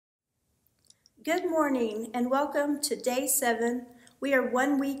Good morning and welcome to day 7. We are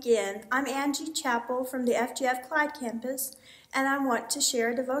 1 week in. I'm Angie Chappell from the FGF Clyde campus, and I want to share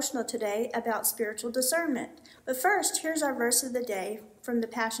a devotional today about spiritual discernment. But first, here's our verse of the day from the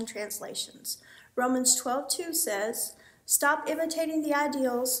Passion Translations. Romans 12:2 says, "Stop imitating the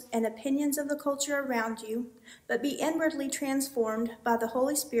ideals and opinions of the culture around you, but be inwardly transformed by the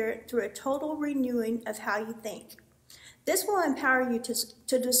Holy Spirit through a total renewing of how you think." This will empower you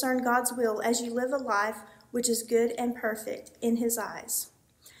to discern God's will as you live a life which is good and perfect in His eyes.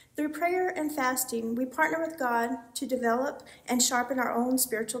 Through prayer and fasting, we partner with God to develop and sharpen our own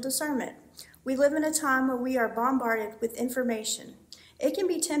spiritual discernment. We live in a time where we are bombarded with information. It can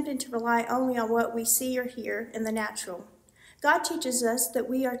be tempting to rely only on what we see or hear in the natural. God teaches us that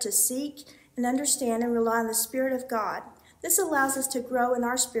we are to seek and understand and rely on the Spirit of God. This allows us to grow in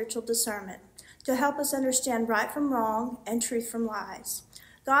our spiritual discernment, to help us understand right from wrong and truth from lies.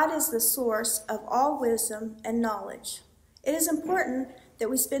 God is the source of all wisdom and knowledge. It is important that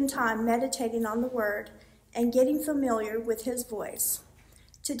we spend time meditating on the Word and getting familiar with His voice.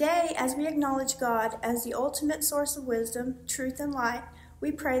 Today, as we acknowledge God as the ultimate source of wisdom, truth, and light,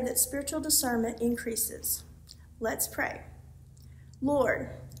 we pray that spiritual discernment increases. Let's pray.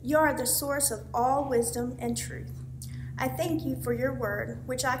 Lord, You are the source of all wisdom and truth. I thank You for Your word,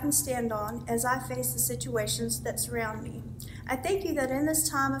 which I can stand on as I face the situations that surround me. I thank You that in this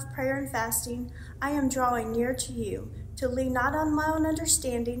time of prayer and fasting, I am drawing near to You, to lean not on my own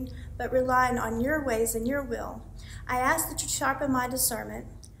understanding, but relying on Your ways and Your will. I ask that You sharpen my discernment,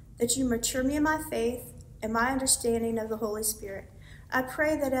 that You mature me in my faith and my understanding of the Holy Spirit. I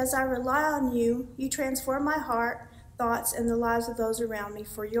pray that as I rely on You, You transform my heart, thoughts, and the lives of those around me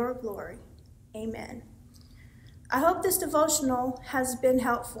for Your glory. Amen. I hope this devotional has been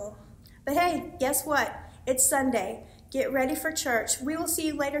helpful. But hey, guess what? It's Sunday. Get ready for church. We will see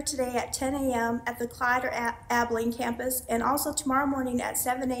you later today at 10 a.m. at the Clyde or Abilene campus, and also tomorrow morning at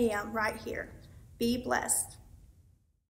 7 a.m. right here. Be blessed.